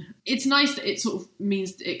on. It's nice that it sort of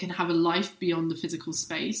means that it can have a life beyond the physical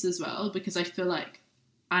space as well, because I feel like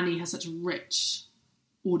Annie has such a rich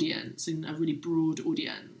audience and a really broad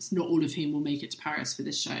audience, not all of whom will make it to Paris for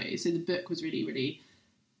this show. So the book was really, really,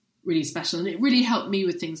 really special. And it really helped me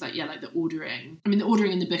with things like, like the ordering. I mean, the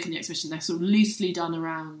ordering in the book and the exhibition, they're sort of loosely done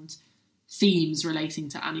around themes relating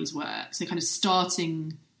to Annie's work. So kind of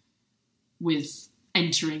starting with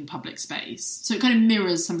entering public space. So it kind of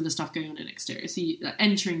mirrors some of the stuff going on in exterior. So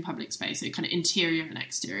entering public space, so kind of interior and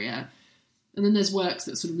exterior. And then there's works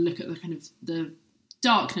that sort of look at the kind of the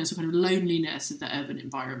darkness or kind of loneliness of the urban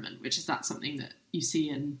environment, which is something that you see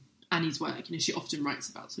in Annie's work. She often writes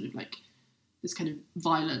about sort of like this kind of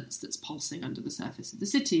violence that's pulsing under the surface of the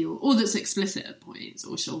city, or that's explicit at points,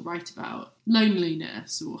 or she'll write about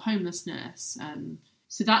loneliness or homelessness.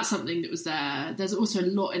 So that's something that was there. There's also a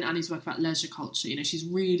lot in Annie's work about leisure culture. She's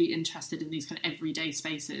really interested in these kind of everyday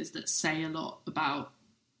spaces that say a lot about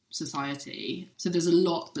society. So there's a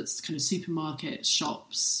lot that's kind of supermarkets,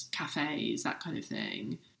 shops, cafes, that kind of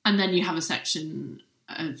thing. And then you have a section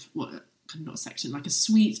of, not a section, like a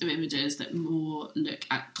suite of images that more look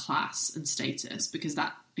at class and status, because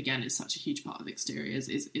that again, is such a huge part of exteriors,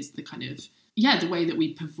 is the kind of, yeah, the way that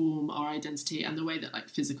we perform our identity and the way that like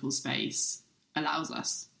physical space allows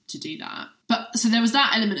us to do that. But so there was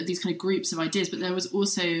that element of these kind of groups of ideas, but there was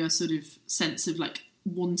also a sort of sense of like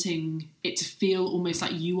wanting it to feel almost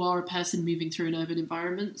like you are a person moving through an urban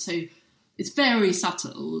environment. So it's very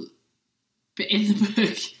subtle, but in the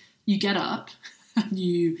book you get up and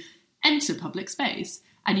you enter public space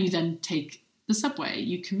and you then take the subway,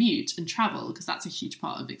 you commute and travel, because that's a huge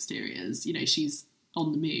part of exteriors. You know, she's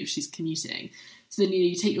on the move, she's commuting. So then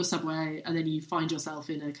you take your subway and then you find yourself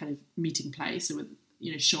in a kind of meeting place, so with,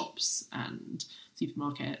 you know, shops and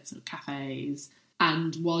supermarkets or cafes.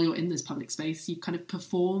 And while you're in this public space, you kind of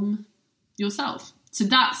perform yourself. So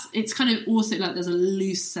it's kind of also like there's a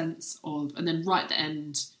loose sense of, and then right at the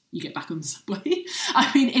end, you get back on the subway.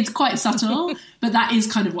 I mean, it's quite subtle, but that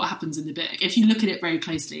is kind of what happens in the book. If you look at it very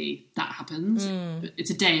closely, that happens. But it's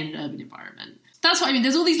a day in an urban environment. That's what I mean.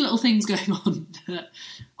 There's all these little things going on that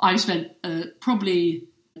I've spent probably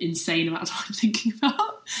insane amount of time thinking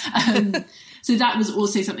about. So that was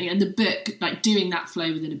also something. And the book, like doing that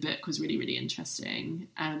flow within a book was really, really interesting.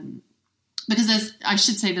 Because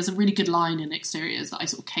there's a really good line in Exteriors that I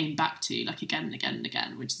sort of came back to, like again and again and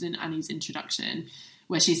again, which is in Annie's introduction,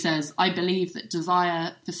 where she says, "I believe that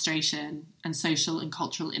desire, frustration, and social and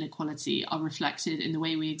cultural inequality are reflected in the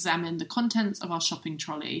way we examine the contents of our shopping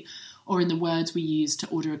trolley, or in the words we use to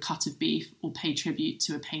order a cut of beef or pay tribute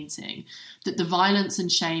to a painting. That the violence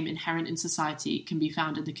and shame inherent in society can be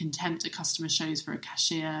found in the contempt a customer shows for a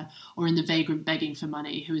cashier, or in the vagrant begging for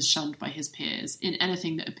money who is shunned by his peers, in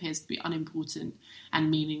anything that appears to be unimportant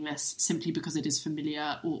and meaningless simply because it is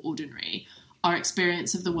familiar or ordinary. Our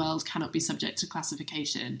experience of the world cannot be subject to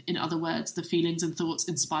classification. In other words, the feelings and thoughts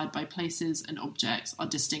inspired by places and objects are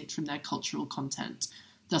distinct from their cultural content.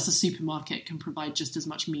 Thus, a supermarket can provide just as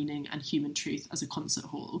much meaning and human truth as a concert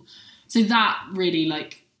hall." So that really,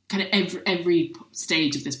 like, kind of every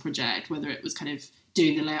stage of this project, whether it was kind of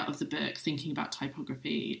doing the layout of the book, thinking about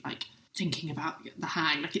typography, like thinking about the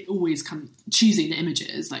hang, like it always choosing the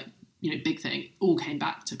images, like, you know, big thing, all came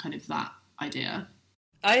back to kind of that idea.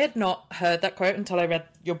 I had not heard that quote until I read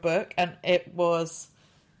your book, and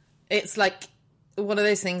it's like one of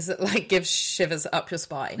those things that like gives shivers up your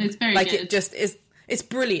spine. It's very like good. It just is. It's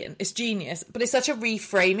brilliant. It's genius, but it's such a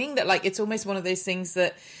reframing that like it's almost one of those things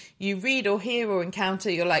that you read or hear or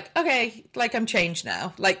encounter. You're like, okay, like I'm changed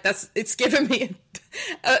now. Like it's given me.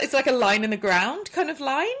 It's like a line in the ground kind of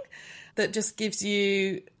line that just gives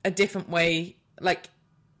you a different way. Like.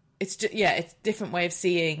 It's just, it's a different way of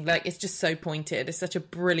seeing. Like, it's just so pointed. It's such a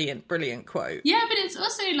brilliant, brilliant quote. Yeah, but it's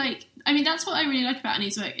also like, I mean, that's what I really like about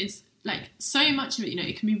Annie's work is like so much of it, you know,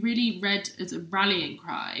 it can be really read as a rallying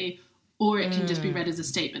cry, or it can just be read as a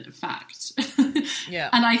statement of fact. Yeah.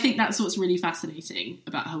 And I think that's what's really fascinating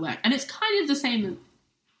about her work. And it's kind of the same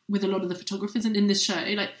with a lot of the photographers in this show.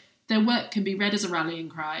 Like, their work can be read as a rallying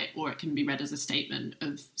cry, or it can be read as a statement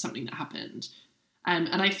of something that happened.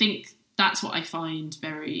 And I think that's what I find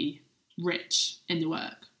very rich in the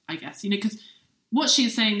work, I guess, you know, because what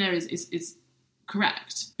she's saying there is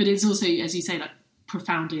correct, but it's also, as you say, like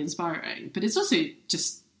profoundly inspiring, but it's also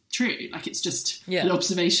just true. Like it's just an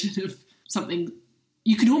observation of something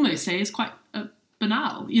you could almost say is quite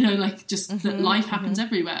banal, you know, like just that life happens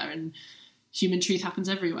everywhere and human truth happens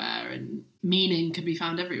everywhere and meaning can be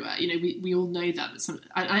found everywhere. You know, we all know that, but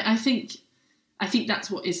I think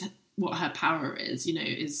that's what her power is, you know,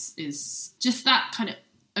 is just that kind of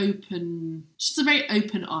open, she's a very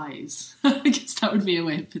open eyes. I guess that would be a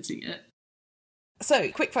way of putting it. So,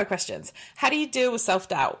 quick 5 questions. How do you deal with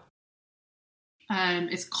self-doubt?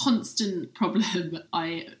 It's a constant problem.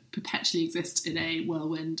 I perpetually exist in a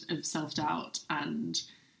whirlwind of self-doubt and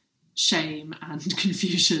shame and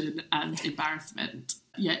confusion and embarrassment.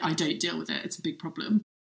 Yet I don't deal with it. It's a big problem.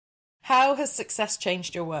 How has success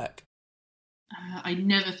changed your work? I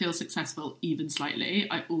never feel successful, even slightly.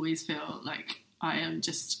 I always feel like I am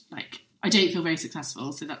just like, I don't feel very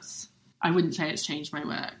successful. So I wouldn't say it's changed my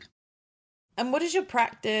work. And what does your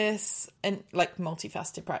practice, and like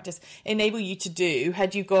multifaceted practice, enable you to do?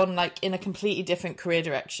 Had you gone like in a completely different career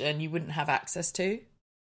direction you wouldn't have access to?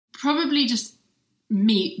 Probably just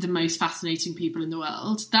meet the most fascinating people in the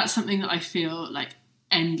world. That's something that I feel like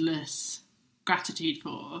endless gratitude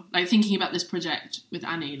for. Like thinking about this project with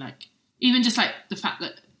Annie, like even just like the fact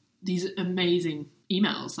that these amazing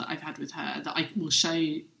emails that I've had with her that I will show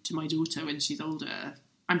to my daughter when she's older.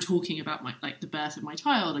 I'm talking about the birth of my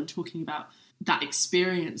child. I'm talking about that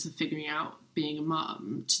experience of figuring out being a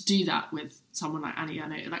mum. To do that with someone like Annie, I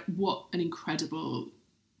know, like what an incredible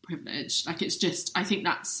privilege. Like it's just, I think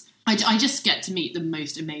that's I just get to meet the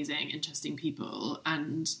most amazing, interesting people,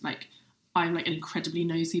 and like I'm like an incredibly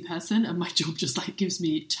nosy person, and my job just like gives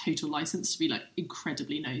me total license to be like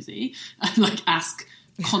incredibly nosy and like ask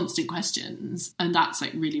constant questions, and that's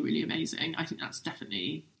like really, really amazing. I think that's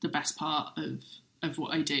definitely the best part of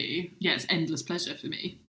what I do. Yeah, it's endless pleasure for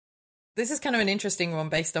me. This is kind of an interesting one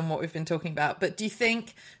based on what we've been talking about, but do you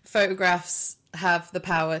think photographs have the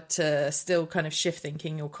power to still kind of shift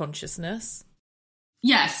thinking or consciousness?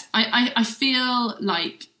 Yes, I feel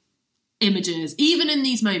like images, even in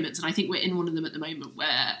these moments, and I think we're in one of them at the moment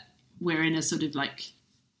where we're in a sort of like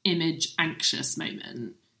image anxious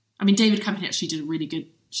moment. I mean, David Campbell actually did a really good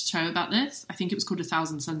show about this. I think it was called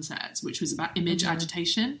 1,000 Sunsets, which was about image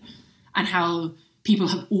agitation and how people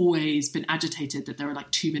have always been agitated that there are like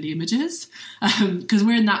too many images. Because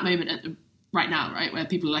we're in that moment right now, right, where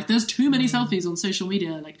people are like, there's too many selfies on social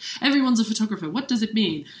media. Like, everyone's a photographer. What does it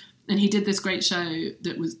mean? And he did this great show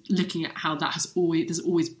that was looking at how that there's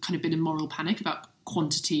always kind of been a moral panic about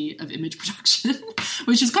quantity of image production,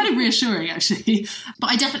 which is kind of reassuring, actually.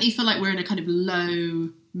 But I definitely feel like we're in a kind of low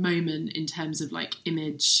moment in terms of like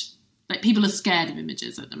image. Like, people are scared of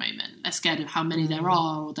images at the moment. They're scared of how many there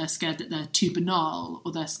are, or they're scared that they're too banal,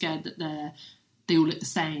 or they're scared that they all look the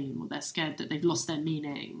same, or they're scared that they've lost their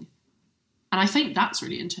meaning. And I think that's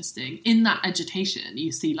really interesting. In that agitation,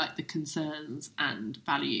 you see like the concerns and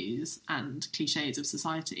values and cliches of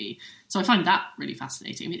society. So I find that really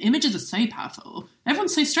fascinating. I mean, images are so powerful.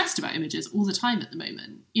 Everyone's so stressed about images all the time at the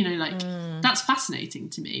moment. You know, like that's fascinating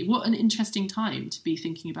to me. What an interesting time to be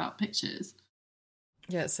thinking about pictures.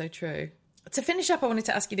 Yeah, it's so true. To finish up, I wanted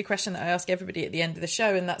to ask you the question that I ask everybody at the end of the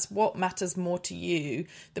show, and that's what matters more to you,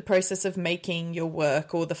 the process of making your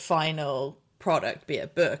work or the final product, be it a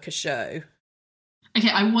book, a show? Okay,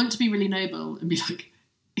 I want to be really noble and be like,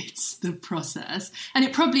 it's the process. And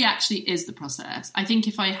it probably actually is the process. I think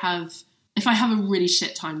if I have a really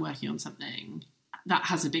shit time working on something, that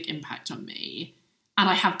has a big impact on me. And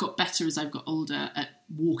I have got better as I've got older at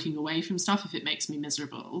walking away from stuff if it makes me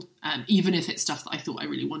miserable, even if it's stuff that I thought I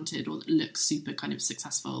really wanted or that looks super kind of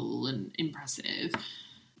successful and impressive.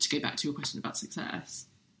 To go back to your question about success.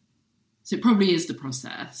 So it probably is the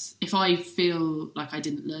process. If I feel like I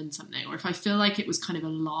didn't learn something, or if I feel like it was kind of a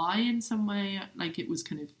lie in some way, like it was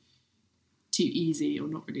kind of too easy or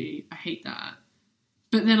not really, I hate that.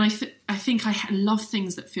 But then I think I love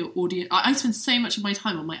things that feel audience. I spend so much of my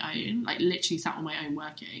time on my own, like literally sat on my own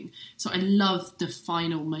working. So I love the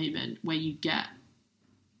final moment where you get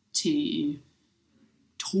to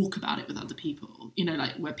talk about it with other people, you know,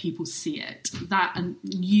 like where people see it. That, and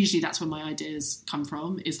usually that's where my ideas come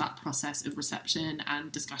from, is that process of reception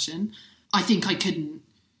and discussion. I think I couldn't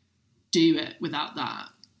do it without that.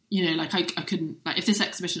 You know, like I couldn't, like if this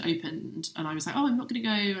exhibition opened and I was like, oh, I'm not going to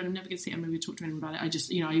go and I'm never going to see it, I'm never going to talk to anyone about it. I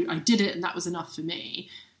just, you know, I did it and that was enough for me.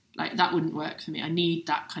 Like that wouldn't work for me. I need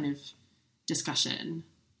that kind of discussion,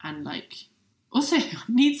 and like also I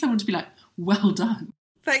need someone to be like, well done.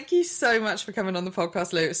 Thank you so much for coming on the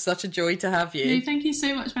podcast, Lou. It was such a joy to have you. No, thank you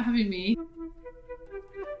so much for having me.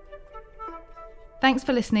 Thanks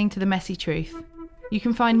for listening to The Messy Truth. You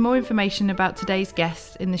can find more information about today's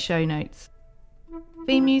guest in the show notes.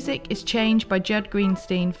 Theme music is Change by Judd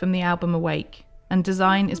Greenstein from the album Awake, and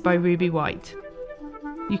design is by Ruby White.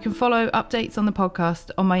 You can follow updates on the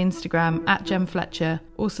podcast on my Instagram @JemFletcher,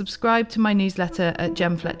 or subscribe to my newsletter at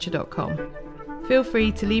jemfletcher.com. Feel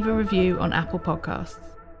free to leave a review on Apple Podcasts.